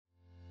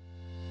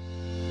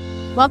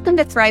Welcome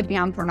to Thrive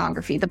Beyond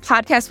Pornography, the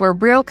podcast where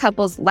real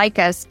couples like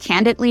us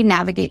candidly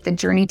navigate the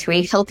journey to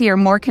a healthier,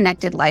 more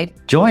connected life.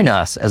 Join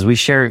us as we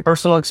share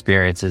personal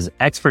experiences,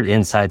 expert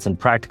insights, and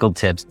practical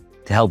tips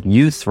to help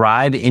you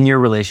thrive in your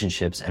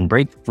relationships and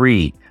break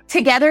free.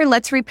 Together,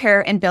 let's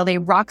repair and build a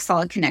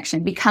rock-solid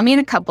connection, becoming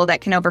a couple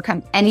that can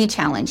overcome any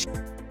challenge.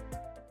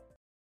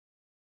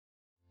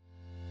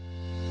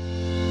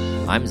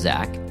 I'm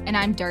Zach. And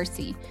I'm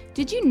Darcy.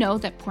 Did you know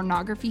that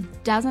pornography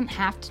doesn't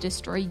have to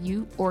destroy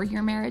you or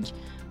your marriage?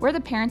 We're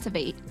the parents of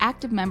 8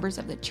 active members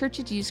of the Church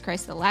of Jesus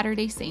Christ of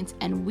Latter-day Saints,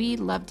 and we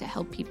love to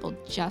help people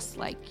just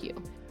like you.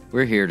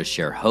 We're here to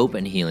share hope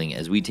and healing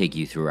as we take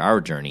you through our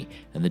journey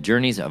and the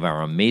journeys of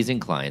our amazing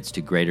clients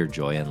to greater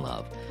joy and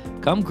love.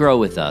 Come grow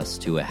with us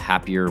to a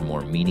happier,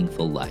 more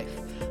meaningful life.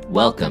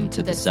 Welcome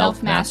to the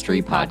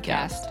Self-Mastery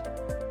Podcast.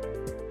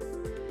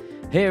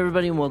 Hey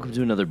everybody, and welcome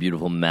to another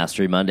beautiful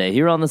Mastery Monday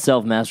here on the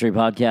Self-Mastery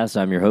Podcast.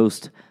 I'm your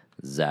host,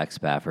 Zach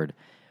Spafford.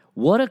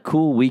 What a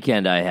cool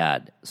weekend I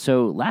had.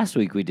 So last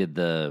week we did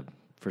the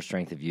For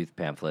Strength of Youth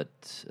pamphlet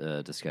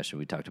discussion.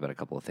 We talked about a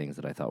couple of things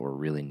that I thought were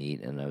really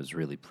neat and I was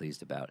really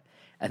pleased about.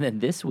 And then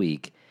this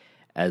week,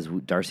 as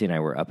Darcy and I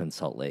were up in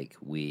Salt Lake,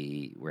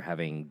 we were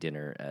having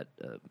dinner at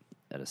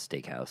a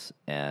steakhouse.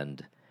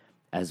 And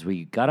as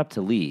we got up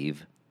to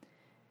leave,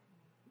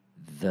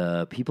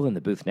 the people in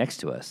the booth next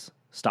to us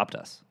stopped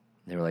us.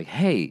 They were like,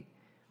 hey,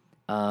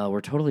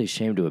 we're totally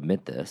ashamed to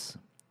admit this,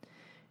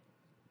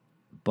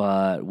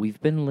 but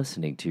we've been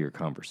listening to your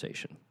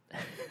conversation.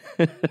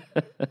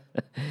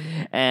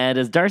 And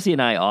as Darcy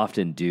and I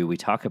often do, we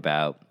talk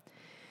about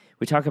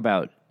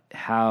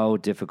how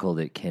difficult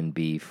it can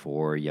be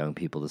for young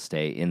people to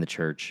stay in the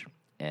church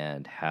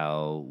and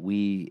how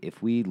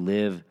if we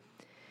live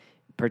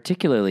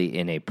particularly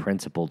in a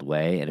principled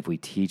way, and if we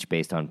teach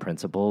based on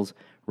principles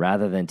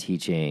rather than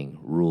teaching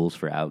rules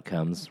for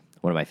outcomes.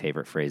 One of my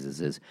favorite phrases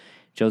is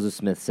Joseph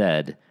Smith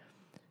said,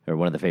 or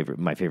one of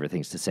my favorite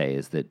things to say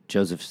is that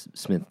Joseph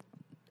Smith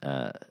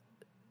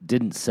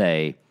didn't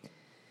say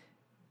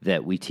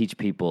that we teach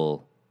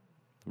people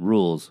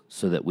rules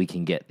so that we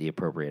can get the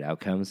appropriate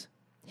outcomes.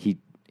 He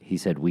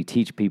said we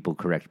teach people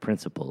correct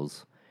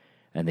principles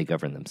and they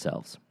govern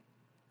themselves.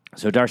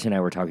 So Darcy and I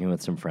were talking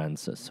with some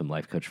friends, some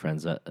life coach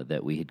friends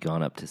that we had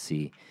gone up to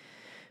see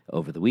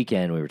over the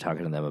weekend. We were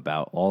talking to them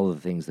about all of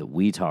the things that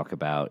we talk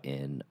about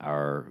in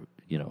our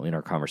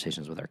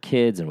conversations with our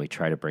kids, and we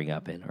try to bring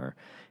up in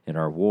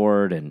our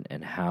ward,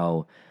 and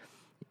how,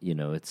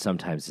 it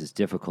sometimes is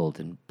difficult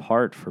in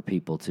part for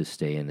people to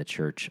stay in the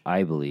church,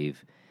 I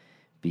believe,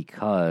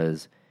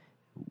 because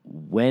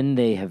when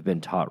they have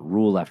been taught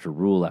rule after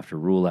rule after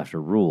rule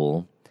after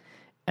rule,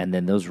 and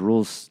then those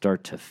rules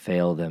start to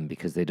fail them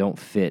because they don't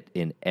fit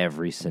in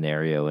every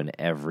scenario and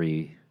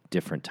every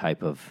different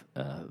type of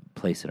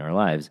place in our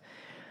lives,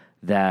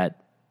 that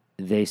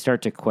they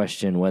start to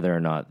question whether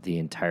or not the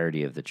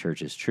entirety of the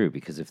church is true.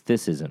 Because if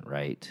this isn't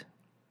right,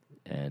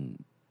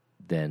 and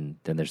then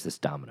there's this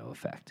domino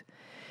effect.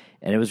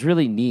 And it was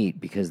really neat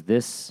because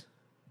this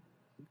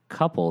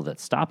couple that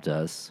stopped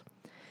us,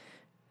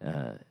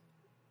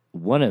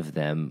 one of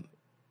them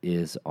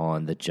is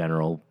on the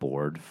general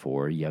board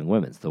for Young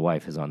Women's. The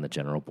wife is on the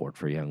general board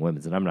for Young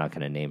Women's, and I'm not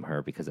going to name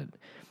her because I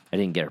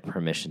didn't get her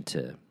permission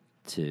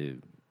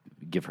to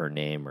give her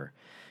name or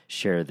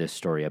share this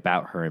story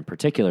about her in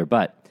particular,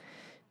 but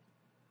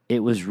it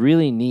was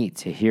really neat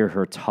to hear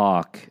her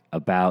talk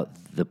about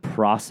the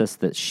process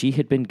that she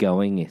had been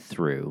going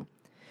through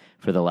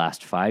for the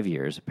last 5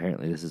 years.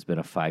 Apparently, this has been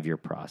a 5-year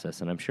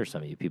process, and I'm sure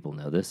some of you people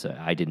know this.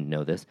 I didn't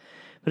know this,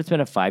 but it's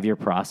been a 5-year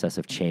process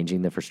of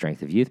changing the For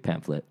Strength of Youth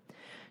pamphlet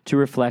to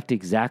reflect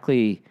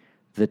exactly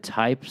the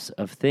types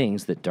of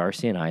things that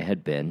Darcy and I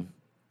had been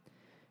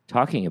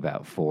talking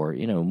about for,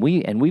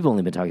 we've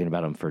only been talking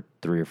about them for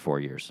 3 or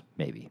 4 years,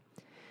 maybe.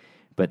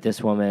 But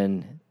this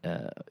woman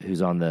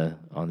who's on the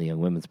Young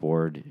Women's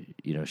Board,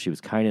 she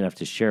was kind enough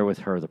to share with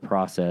her the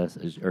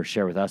process, or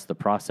share with us the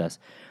process,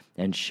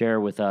 and share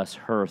with us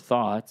her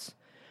thoughts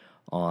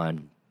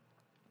on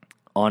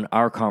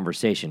our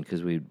conversation,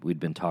 because we'd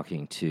been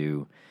talking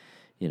to,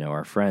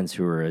 our friends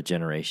who were a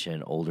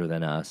generation older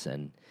than us,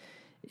 and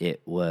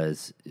it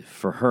was,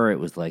 for her, it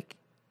was like,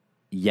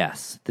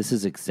 yes, this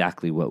is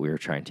exactly what we were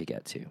trying to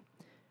get to.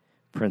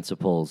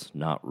 Principles,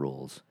 not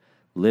rules.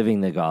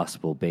 Living the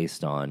gospel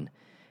based on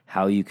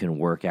how you can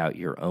work out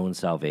your own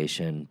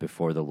salvation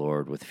before the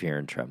Lord with fear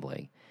and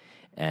trembling,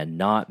 and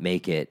not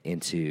make it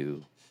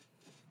into,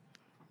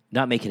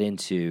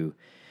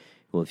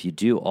 well, if you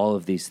do all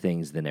of these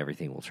things, then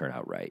everything will turn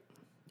out right.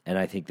 And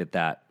I think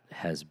that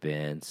has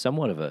been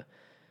somewhat of a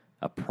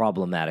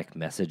problematic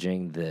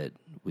messaging that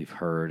we've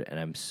heard, and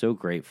I'm so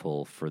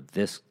grateful for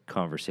this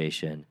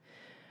conversation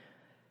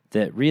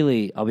that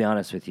really, I'll be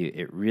honest with you,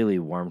 it really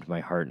warmed my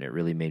heart, and it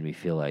really made me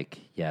feel like,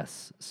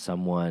 yes,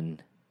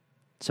 someone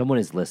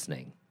is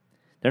listening.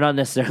 They're not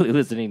necessarily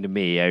listening to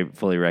me, I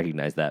fully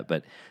recognize that,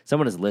 but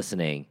someone is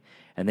listening,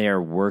 and they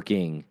are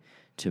working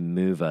to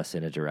move us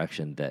in a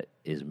direction that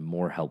is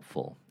more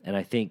helpful. And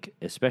I think,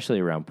 especially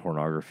around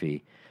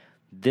pornography,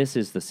 this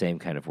is the same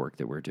kind of work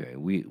that we're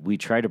doing. We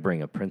try to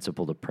bring a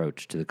principled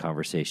approach to the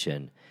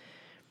conversation.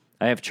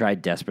 I have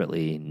tried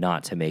desperately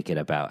not to make it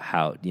about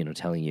how,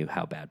 telling you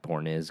how bad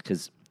porn is,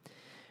 because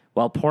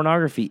while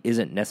pornography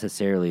isn't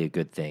necessarily a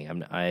good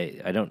thing,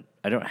 I don't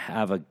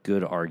have a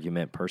good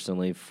argument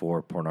personally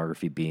for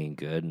pornography being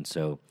good, and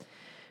so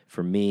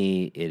for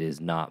me, it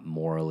is not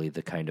morally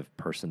the kind of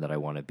person that I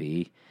want to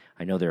be.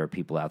 I know there are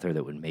people out there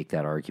that would make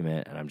that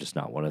argument, and I'm just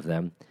not one of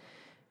them.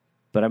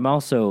 But I'm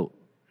also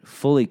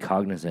fully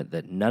cognizant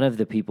that none of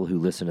the people who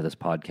listen to this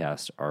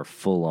podcast are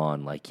full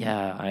on like,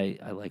 yeah,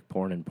 I like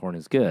porn and porn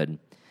is good.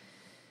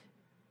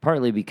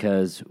 Partly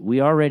because we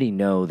already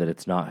know that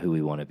it's not who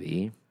we want to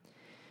be.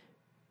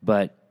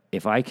 But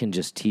if I can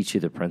just teach you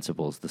the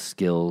principles, the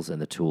skills,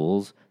 and the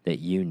tools that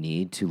you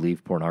need to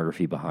leave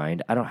pornography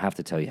behind, I don't have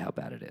to tell you how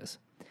bad it is.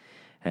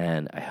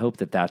 And I hope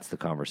that that's the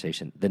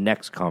conversation, the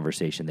next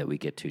conversation that we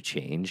get to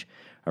change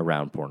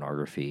around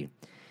pornography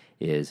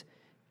is,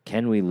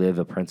 can we live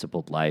a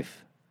principled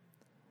life,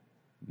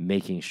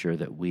 making sure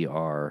that we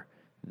are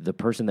the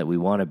person that we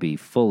want to be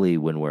fully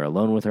when we're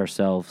alone with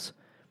ourselves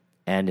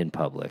and in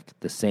public,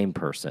 the same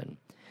person,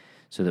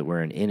 so that we're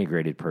an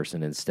integrated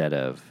person instead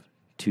of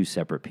two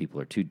separate people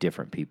or two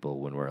different people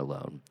when we're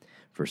alone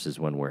versus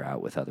when we're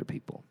out with other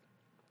people.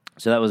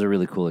 So that was a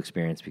really cool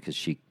experience because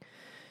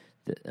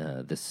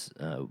this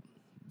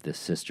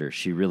sister,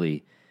 she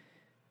really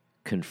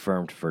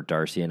confirmed for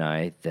Darcy and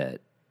I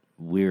that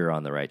we're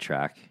on the right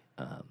track.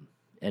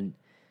 And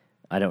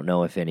I don't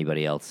know if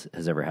anybody else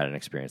has ever had an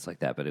experience like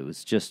that, but it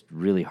was just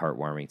really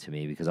heartwarming to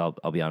me because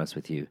I'll be honest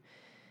with you,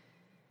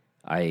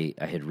 I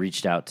had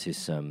reached out to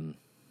some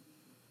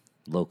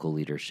local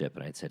leadership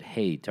and I'd said,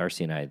 hey,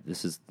 Darcy and I,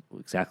 this is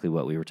exactly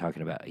what we were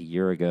talking about a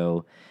year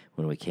ago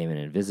when we came in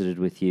and visited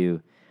with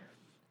you,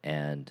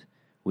 and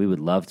we would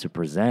love to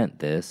present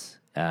this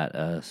at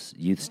a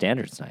youth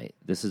standards night.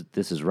 This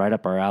is right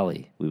up our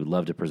alley. We would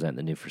love to present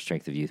the New for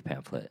Strength of Youth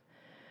pamphlet.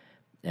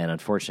 And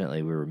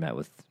unfortunately, we were met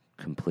with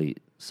complete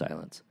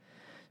silence.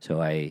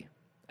 So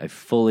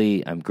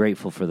I'm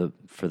grateful for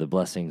the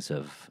blessings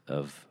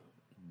of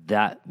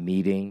that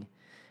meeting,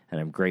 and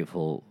I'm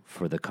grateful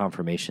for the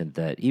confirmation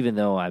that even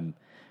though I'm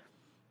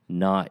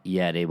not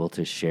yet able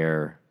to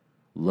share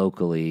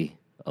locally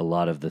a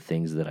lot of the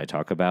things that I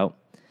talk about,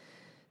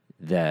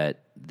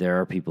 that there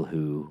are people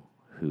who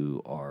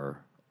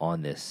are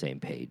on this same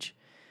page,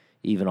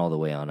 even all the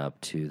way on up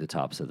to the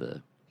tops of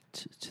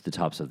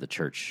the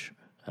church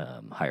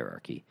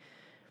hierarchy.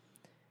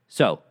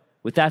 So,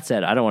 with that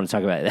said, I don't want to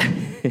talk about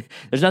it.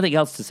 There's nothing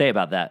else to say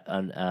about that,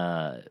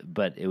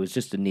 but it was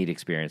just a neat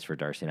experience for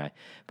Darcy and I.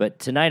 But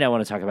tonight I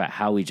want to talk about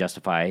how we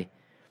justify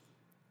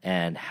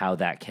and how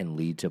that can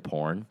lead to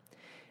porn.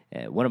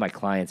 One of my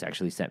clients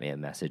actually sent me a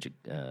message.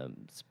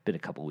 It's been a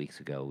couple weeks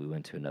ago. We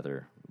went to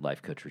another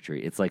life coach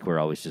retreat. It's like we're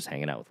always just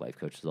hanging out with life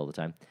coaches all the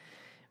time,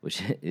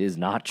 which is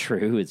not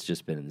true. It's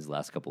just been in these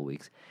last couple of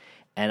weeks.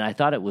 And I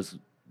thought it was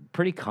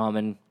pretty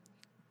common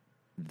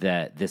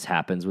that this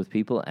happens with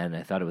people, and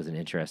I thought it was an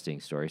interesting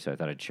story, so I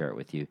thought I'd share it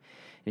with you.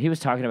 And he was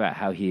talking about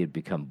how he had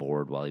become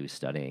bored while he was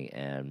studying,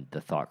 and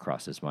the thought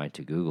crossed his mind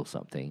to Google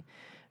something,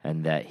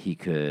 and that he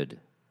could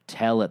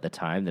tell at the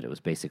time that it was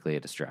basically a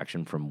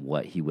distraction from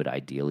what he would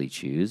ideally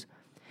choose.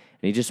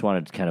 And he just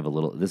wanted kind of a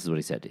little, this is what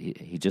he said,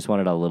 he just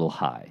wanted a little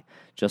high,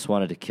 just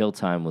wanted to kill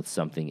time with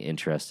something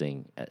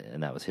interesting,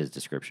 and that was his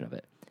description of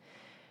it.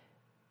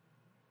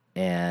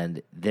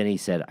 And then he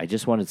said, I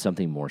just wanted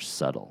something more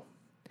subtle.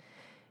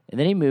 And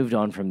then he moved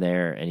on from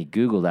there, and he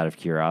Googled out of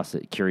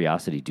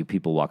curiosity, do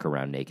people walk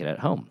around naked at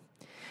home?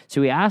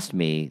 So he asked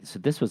me, so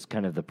this was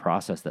kind of the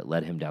process that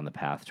led him down the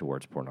path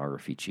towards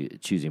pornography,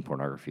 choosing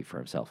pornography for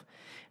himself.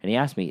 And he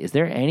asked me, is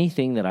there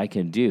anything that I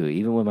can do,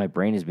 even when my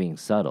brain is being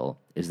subtle,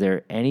 is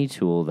there any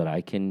tool that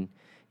I can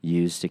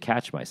use to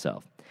catch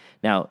myself?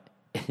 Now,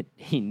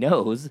 he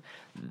knows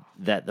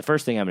that the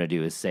first thing I'm going to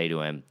do is say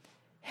to him,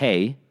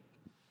 hey,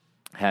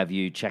 have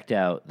you checked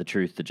out The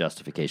Truth, the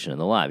Justification, and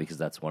the Lie? Because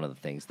that's one of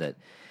the things that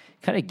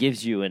kind of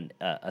gives you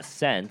a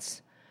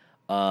sense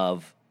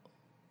of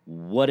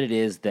what it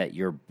is that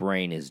your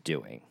brain is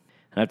doing.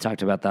 And I've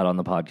talked about that on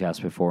the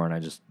podcast before,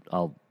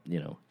 and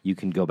you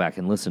can go back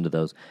and listen to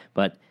those.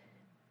 But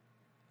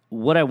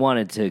what I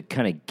wanted to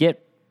kind of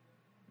get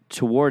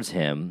towards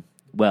him,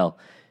 well,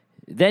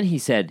 then he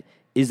said,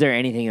 is there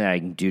anything that I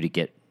can do to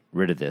get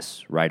rid of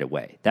this right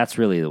away? That's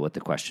really what the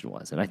question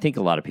was. And I think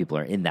a lot of people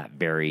are in that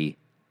very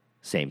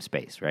same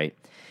space, right?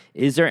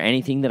 Is there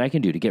anything that I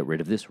can do to get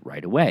rid of this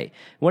right away?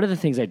 One of the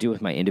things I do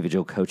with my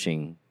individual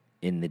coaching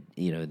in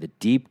the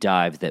deep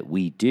dive that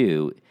we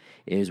do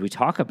is we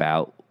talk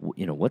about,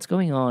 what's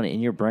going on in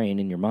your brain,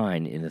 in your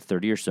mind in the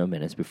 30 or so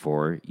minutes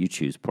before you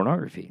choose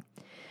pornography.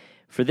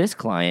 For this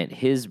client,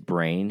 his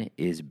brain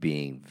is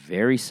being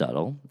very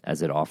subtle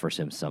as it offers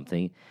him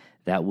something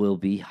that will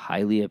be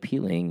highly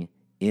appealing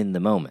in the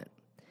moment.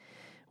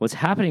 What's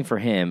happening for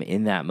him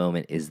in that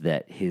moment is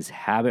that his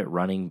habit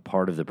running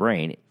part of the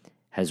brain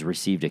has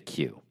received a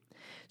cue.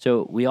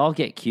 So we all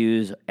get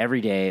cues every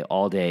day,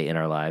 all day in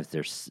our lives.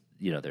 They're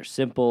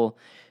simple.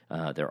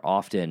 They're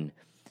often,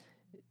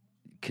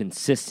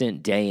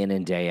 consistent day in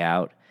and day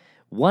out,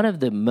 one of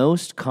the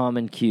most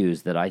common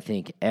cues that I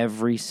think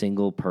every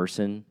single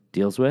person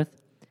deals with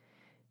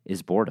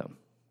is boredom.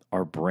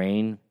 Our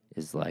brain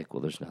is like,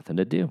 well, there's nothing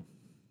to do.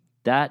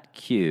 That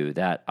cue,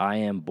 that I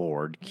am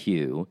bored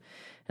cue,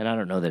 and I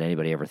don't know that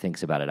anybody ever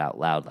thinks about it out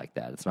loud like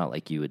that. It's not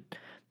like you would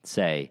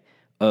say,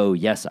 oh,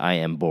 yes, I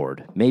am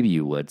bored. Maybe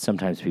you would.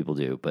 Sometimes people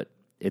do, but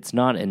it's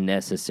not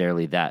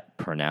necessarily that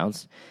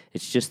pronounced.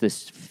 It's just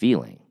this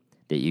feeling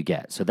that you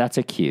get. So that's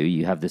a cue.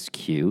 You have this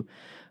cue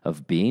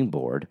of being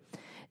bored,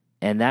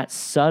 and that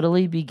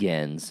subtly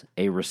begins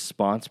a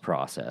response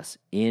process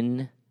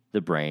in the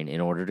brain in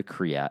order to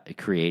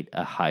create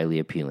a highly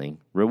appealing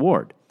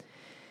reward.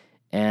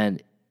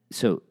 And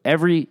so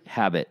every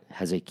habit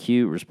has a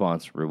cue,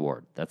 response,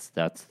 reward. That's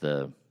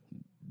the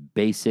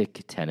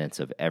basic tenets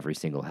of every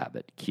single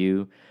habit: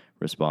 cue,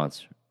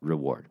 response,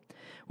 reward.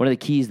 One of the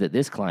keys that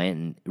this client,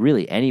 and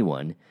really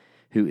anyone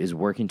who is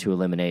working to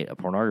eliminate a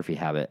pornography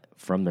habit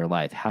from their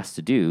life has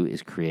to do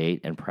is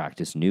create and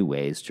practice new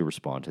ways to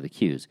respond to the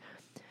cues.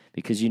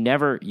 Because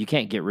you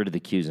can't get rid of the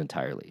cues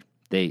entirely.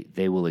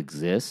 They will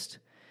exist,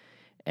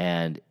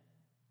 and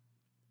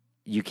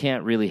you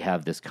can't really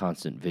have this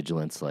constant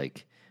vigilance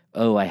like,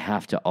 oh, I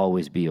have to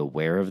always be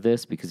aware of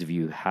this, because if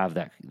you have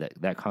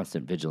that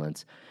constant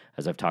vigilance,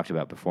 as I've talked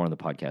about before on the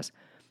podcast,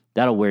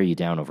 that'll wear you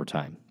down over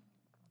time.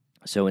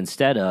 So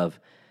instead of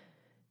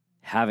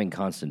having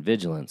constant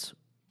vigilance,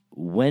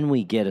 when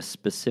we get a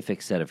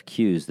specific set of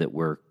cues that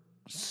we're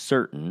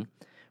certain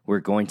we're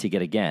going to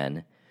get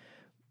again,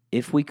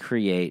 if we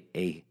create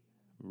a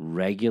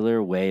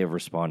regular way of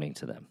responding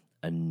to them,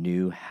 a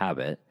new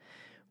habit,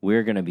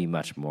 we're going to be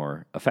much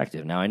more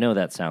effective. Now, I know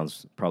that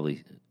sounds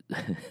probably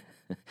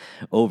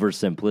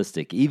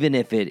oversimplistic, even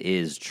if it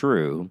is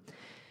true.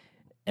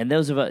 And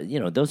those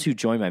who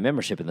join my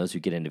membership and those who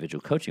get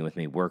individual coaching with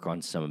me work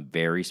on some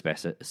very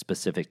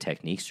specific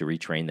techniques to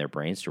retrain their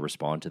brains to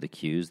respond to the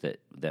cues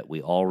that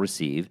we all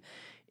receive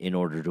in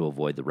order to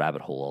avoid the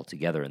rabbit hole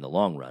altogether in the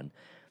long run.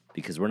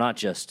 Because we're not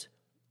just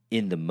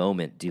in the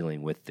moment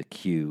dealing with the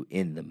cue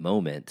in the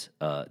moment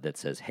that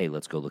says, hey,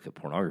 let's go look at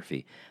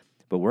pornography,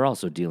 but we're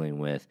also dealing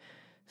with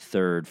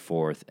third,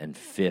 fourth, and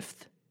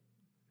fifth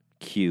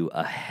cue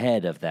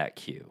ahead of that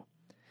cue.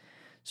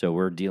 So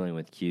we're dealing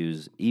with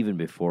cues even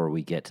before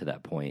we get to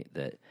that point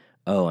that,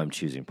 oh, I'm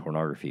choosing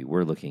pornography.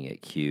 We're looking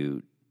at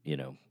cue,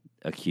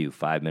 a cue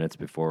 5 minutes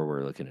before.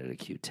 We're looking at a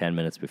cue 10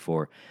 minutes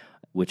before,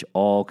 which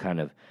all kind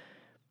of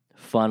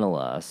funnel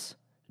us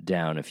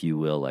down, if you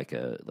will, like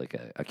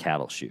a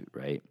cattle chute,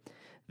 right?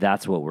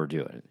 That's what we're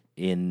doing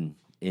in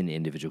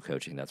individual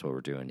coaching. That's what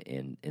we're doing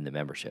in the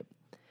membership.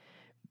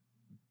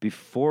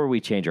 Before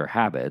we change our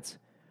habits,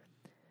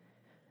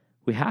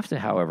 we have to,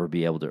 however,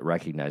 be able to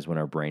recognize when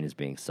our brain is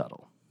being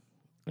subtle.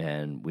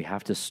 And we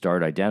have to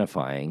start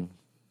identifying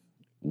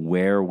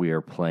where we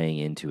are playing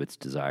into its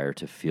desire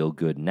to feel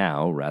good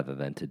now rather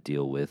than to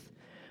deal with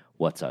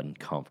what's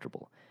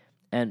uncomfortable.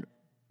 And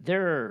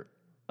there are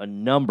a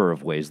number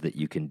of ways that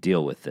you can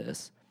deal with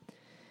this.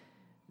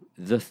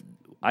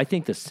 I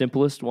think the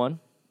simplest one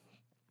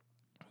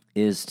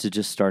is to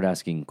just start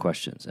asking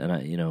questions.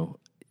 And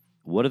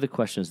what are the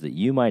questions that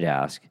you might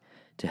ask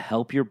to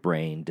help your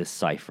brain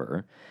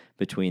decipher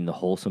between the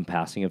wholesome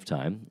passing of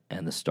time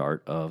and the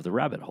start of the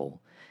rabbit hole?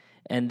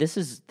 And this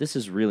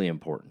is really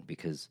important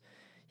because,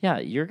 yeah,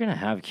 you're going to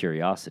have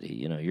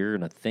curiosity. You're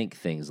going to think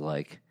things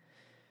like,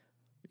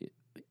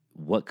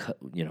 what's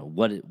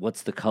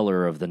the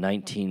color of the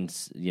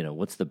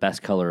what's the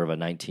best color of a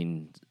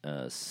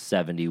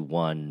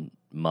 1971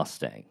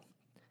 Mustang?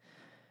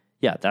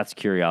 Yeah, that's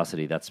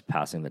curiosity. That's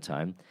passing the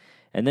time.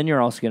 And then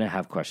you're also going to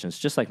have questions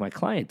just like my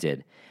client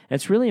did. And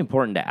it's really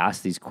important to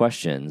ask these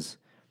questions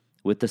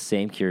with the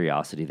same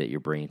curiosity that you're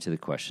bringing to the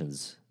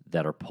questions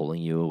that are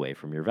pulling you away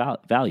from your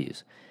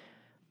values.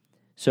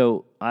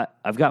 So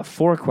I've got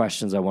 4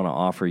 questions I want to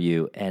offer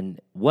you. And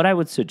what I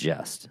would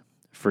suggest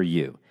for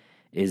you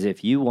is,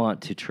 if you want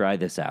to try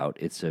this out,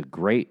 it's a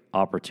great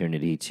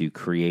opportunity to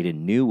create a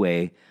new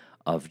way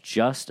of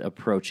just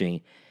approaching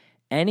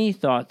any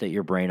thought that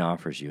your brain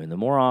offers you. And the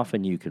more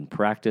often you can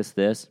practice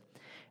this,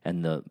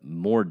 and the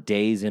more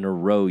days in a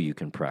row you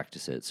can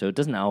practice it. So it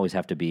doesn't always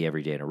have to be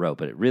every day in a row,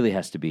 but it really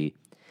has to be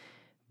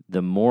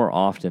the more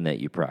often that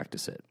you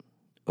practice it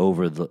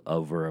over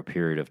a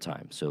period of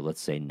time. So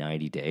let's say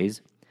 90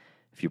 days.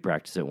 If you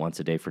practice it once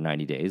a day for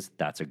 90 days,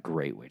 that's a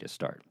great way to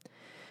start.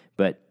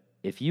 But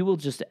if you will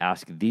just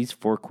ask these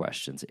 4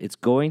 questions, it's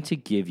going to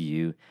give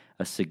you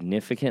a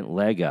significant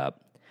leg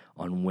up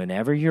on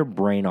whenever your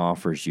brain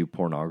offers you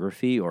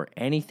pornography or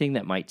anything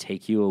that might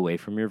take you away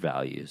from your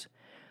values.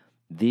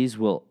 These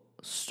will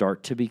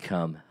start to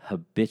become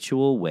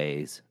habitual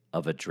ways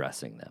of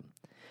addressing them.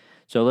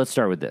 So let's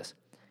start with this.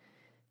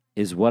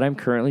 Is what I'm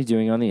currently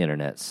doing on the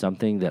internet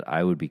something that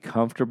I would be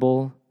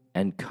comfortable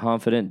and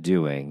confident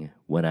doing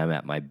when I'm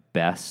at my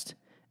best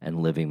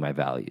and living my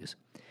values?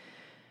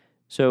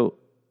 So,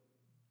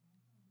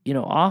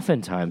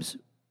 oftentimes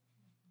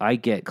I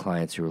get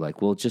clients who are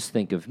like, well, just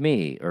think of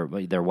me, or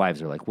their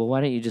wives are like, well,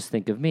 why don't you just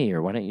think of me,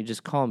 or why don't you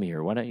just call me,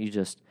 or why don't you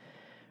just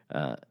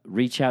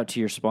Reach out to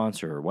your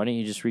sponsor. Why don't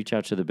you just reach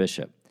out to the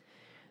bishop?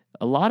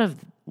 A lot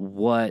of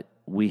what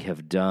we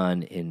have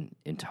done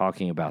in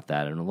talking about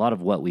that, and a lot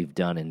of what we've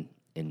done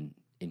in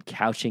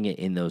couching it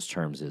in those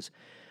terms is,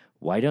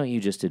 why don't you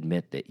just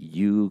admit that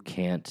you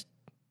can't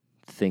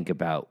think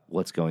about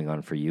what's going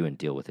on for you and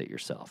deal with it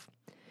yourself?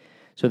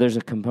 So there's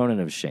a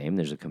component of shame.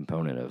 There's a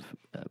component of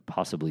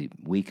possibly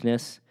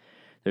weakness.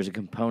 There's a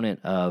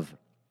component of,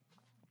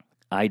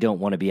 I don't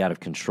want to be out of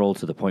control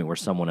to the point where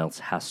someone else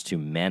has to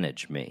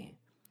manage me.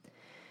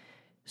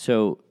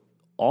 So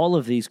all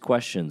of these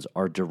questions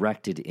are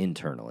directed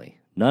internally.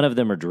 None of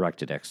them are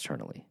directed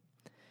externally.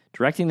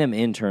 Directing them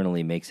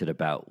internally makes it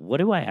about, what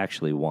do I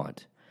actually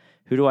want?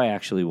 Who do I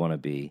actually want to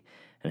be?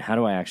 And how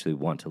do I actually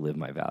want to live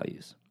my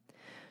values?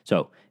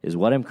 So, is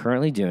what I'm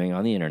currently doing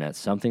on the internet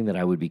something that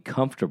I would be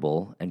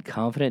comfortable and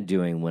confident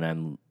doing when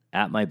I'm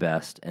at my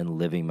best and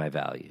living my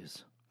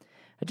values?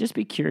 I'd just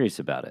be curious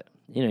about it.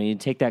 You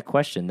take that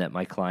question that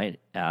my client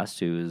asked,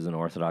 who is an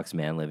Orthodox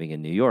man living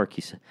in New York.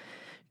 He said,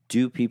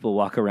 do people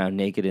walk around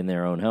naked in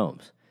their own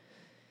homes?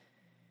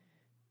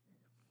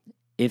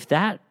 If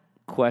that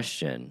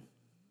question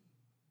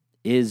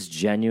is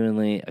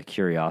genuinely a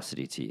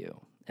curiosity to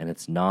you, and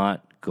it's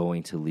not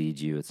going to lead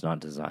you, it's not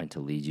designed to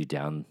lead you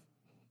down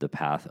the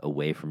path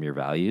away from your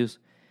values,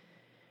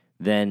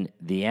 then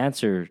the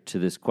answer to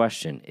this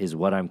question is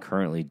what I'm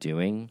currently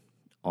doing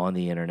on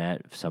the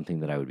internet,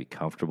 something that I would be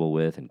comfortable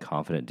with and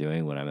confident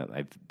doing when I'm at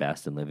my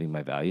best and living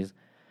my values,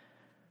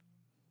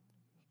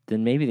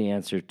 then maybe the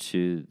answer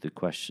to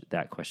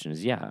that question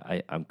is,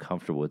 yeah, I'm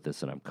comfortable with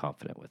this and I'm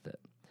confident with it.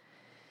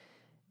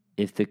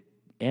 If the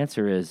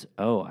answer is,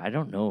 oh, I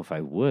don't know if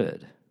I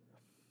would,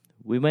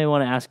 we may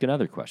want to ask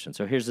another question.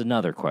 So here's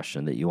another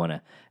question that you want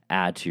to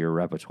add to your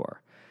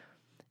repertoire.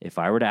 If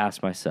I were to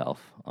ask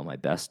myself on my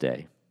best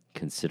day,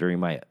 considering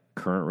my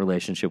current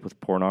relationship with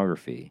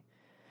pornography,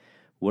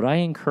 would I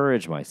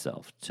encourage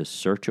myself to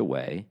search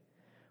away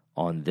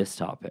on this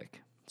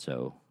topic?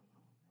 So,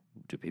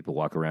 do people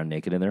walk around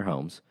naked in their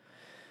homes?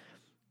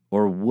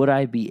 Or would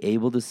I be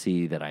able to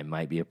see that I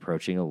might be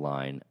approaching a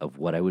line of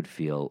what I would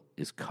feel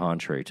is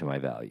contrary to my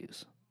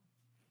values?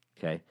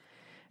 Okay?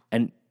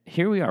 And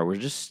here we are. We're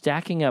just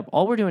stacking up.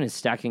 All we're doing is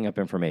stacking up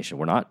information.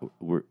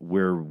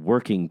 We're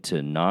working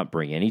to not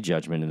bring any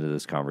judgment into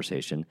this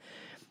conversation.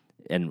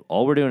 And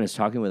all we're doing is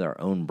talking with our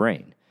own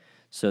brain.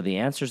 So the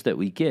answers that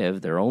we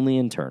give, they're only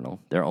internal.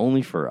 They're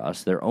only for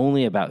us. They're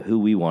only about who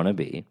we want to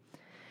be.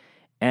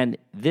 And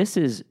this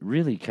is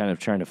really kind of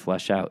trying to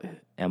flesh out,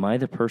 am I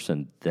the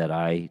person that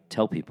I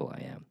tell people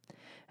I am?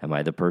 Am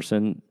I the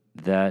person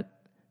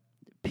that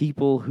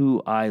people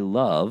who I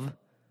love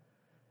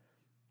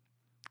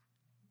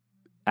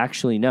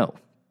actually know?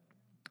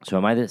 So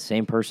am I the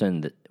same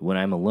person that when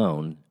I'm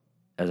alone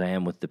as I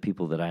am with the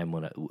people that I am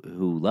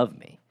who love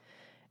me?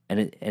 And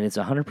it's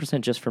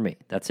 100% just for me.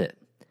 That's it.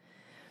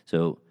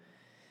 So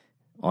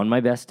on my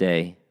best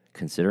day,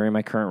 considering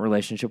my current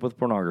relationship with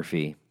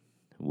pornography,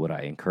 would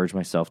I encourage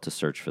myself to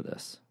search for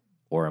this?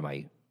 Or am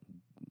I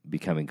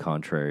becoming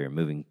contrary or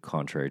moving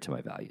contrary to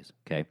my values?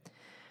 Okay.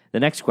 The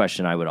next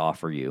question I would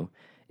offer you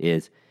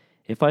is,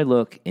 if I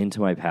look into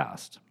my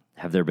past,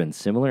 have there been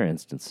similar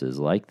instances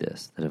like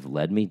this that have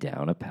led me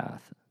down a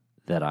path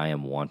that I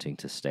am wanting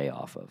to stay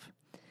off of?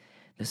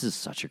 This is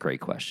such a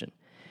great question,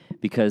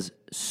 because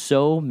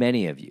so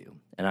many of you,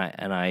 and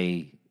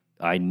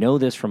I know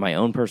this from my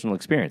own personal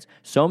experience,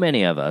 so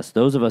many of us,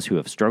 those of us who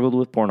have struggled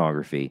with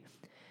pornography,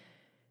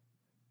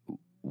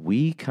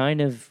 we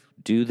kind of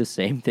do the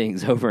same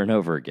things over and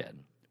over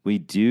again.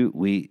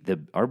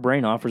 Our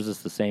brain offers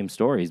us the same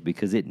stories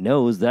because it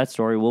knows that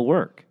story will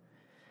work.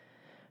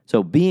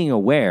 So being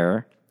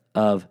aware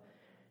of,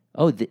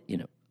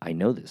 I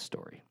know this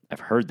story.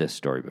 I've heard this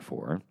story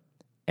before,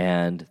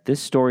 and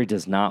this story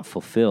does not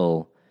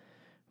fulfill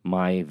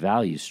my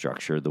value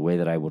structure the way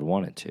that I would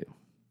want it to.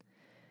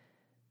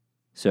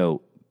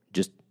 So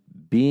just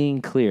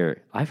being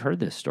clear, I've heard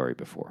this story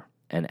before,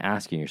 and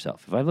asking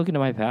yourself, if I look into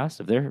my past,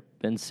 have there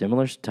been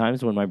similar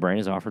times when my brain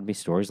has offered me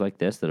stories like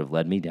this that have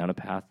led me down a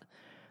path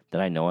that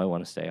I know I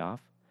want to stay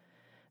off?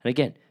 And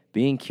again,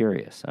 being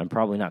curious. I'm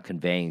probably not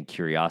conveying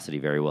curiosity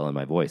very well in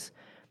my voice,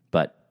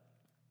 but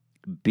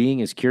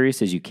being as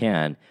curious as you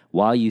can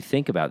while you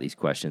think about these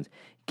questions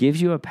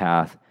gives you a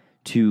path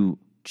to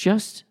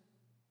just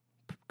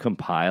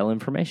compile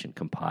information,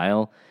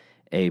 compile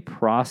a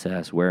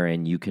process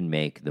wherein you can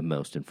make the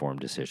most informed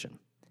decision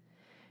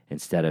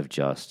instead of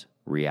just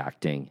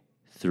reacting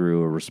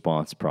through a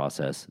response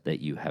process that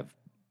you have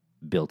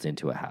built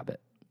into a habit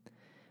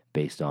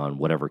based on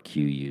whatever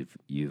cue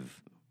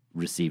you've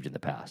received in the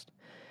past.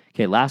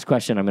 Okay, last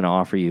question I'm going to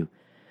offer you,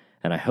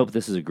 and I hope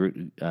this is a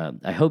group.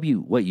 I hope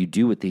what you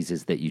do with these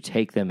is that you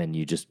take them and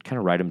you just kind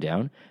of write them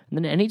down, and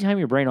then anytime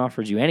your brain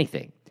offers you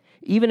anything,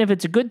 even if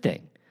it's a good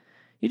thing,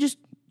 you just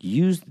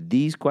use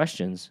these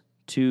questions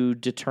to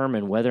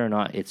determine whether or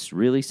not it's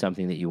really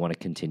something that you want to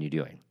continue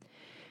doing.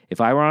 If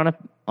I were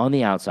on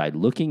the outside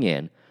looking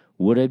in,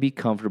 would I be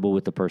comfortable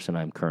with the person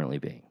I'm currently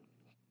being?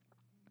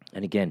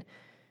 And again,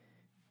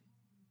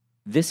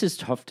 this is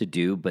tough to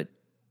do, but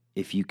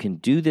if you can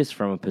do this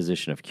from a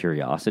position of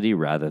curiosity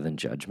rather than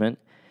judgment,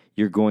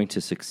 you're going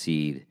to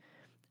succeed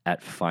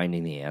at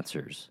finding the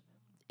answers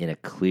in a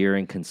clear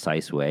and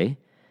concise way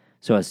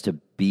so as to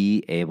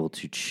be able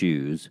to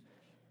choose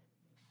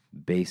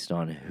based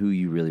on who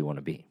you really want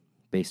to be,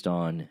 based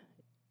on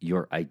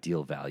your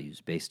ideal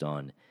values, based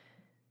on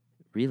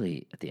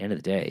really, at the end of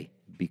the day,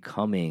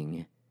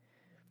 becoming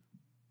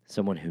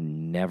someone who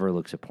never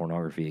looks at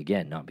pornography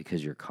again, not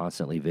because you're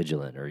constantly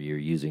vigilant or you're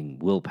using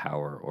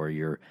willpower or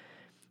you're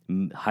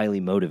highly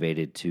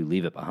motivated to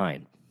leave it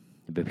behind,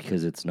 but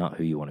because it's not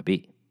who you want to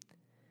be.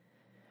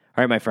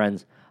 All right, my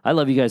friends, I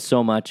love you guys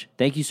so much.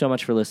 Thank you so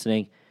much for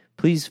listening.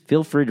 Please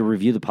feel free to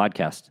review the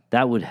podcast.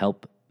 That would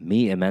help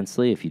me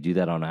immensely if you do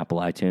that on Apple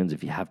iTunes.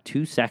 If you have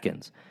 2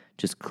 seconds,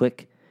 just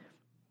click,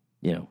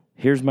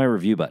 here's my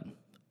review button,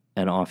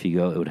 and off you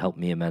go. It would help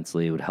me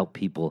immensely. It would help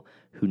people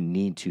who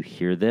need to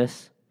hear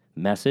this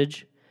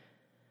message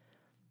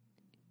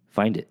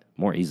find it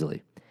more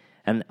easily.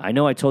 And I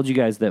know I told you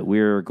guys that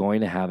we're going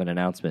to have an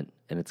announcement,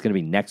 and it's going to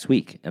be next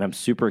week, and I'm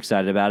super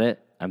excited about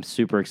it. I'm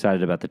super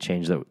excited about the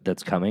change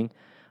that's coming.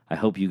 I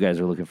hope you guys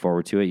are looking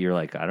forward to it. You're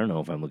like, I don't know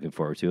if I'm looking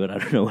forward to it. I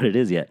don't know what it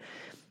is yet.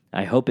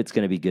 I hope it's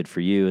going to be good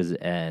for you,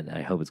 and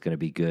I hope it's going to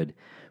be good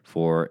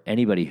for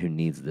anybody who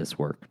needs this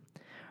work.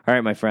 All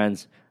right, my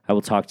friends, I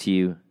will talk to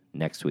you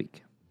next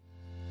week.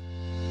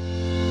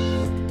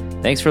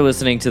 Thanks for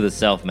listening to the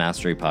Self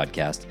Mastery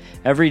Podcast.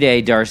 Every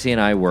day, Darcy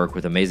and I work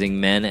with amazing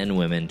men and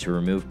women to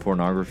remove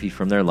pornography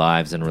from their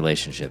lives and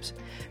relationships.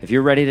 If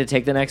you're ready to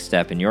take the next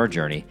step in your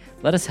journey,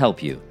 let us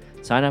help you.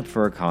 Sign up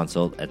for a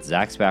consult at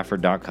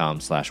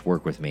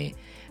zachspafford.com/workwithme,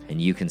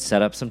 and you can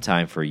set up some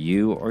time for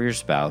you or your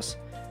spouse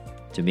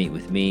to meet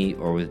with me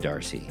or with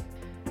Darcy,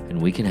 and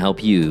we can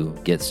help you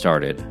get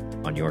started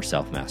on your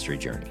self-mastery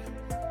journey.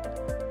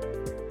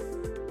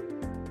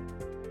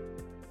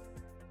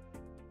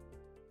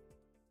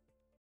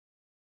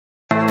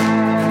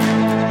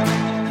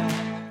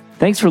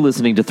 Thanks for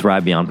listening to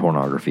Thrive Beyond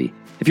Pornography.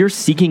 If you're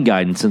seeking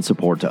guidance and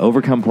support to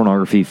overcome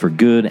pornography for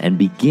good and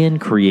begin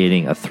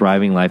creating a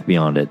thriving life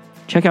beyond it,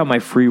 check out my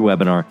free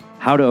webinar,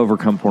 How to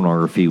Overcome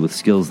Pornography with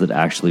Skills That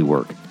Actually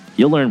Work.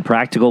 You'll learn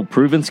practical,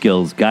 proven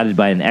skills guided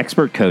by an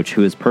expert coach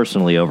who has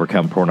personally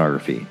overcome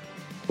pornography.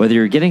 Whether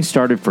you're getting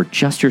started for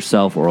just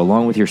yourself or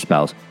along with your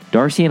spouse,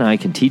 Darcy and I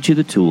can teach you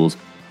the tools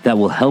that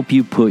will help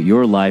you put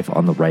your life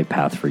on the right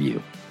path for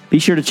you. Be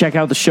sure to check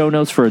out the show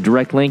notes for a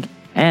direct link,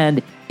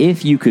 and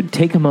if you could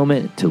take a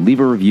moment to leave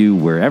a review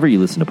wherever you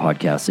listen to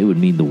podcasts, it would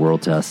mean the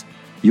world to us.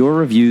 Your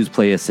reviews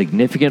play a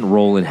significant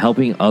role in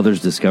helping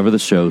others discover the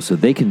show so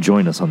they can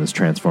join us on this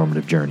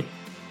transformative journey.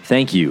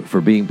 Thank you for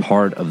being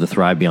part of the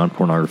Thrive Beyond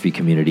Pornography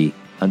community.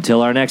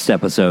 Until our next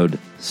episode,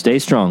 stay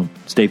strong,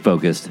 stay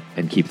focused,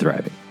 and keep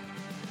thriving.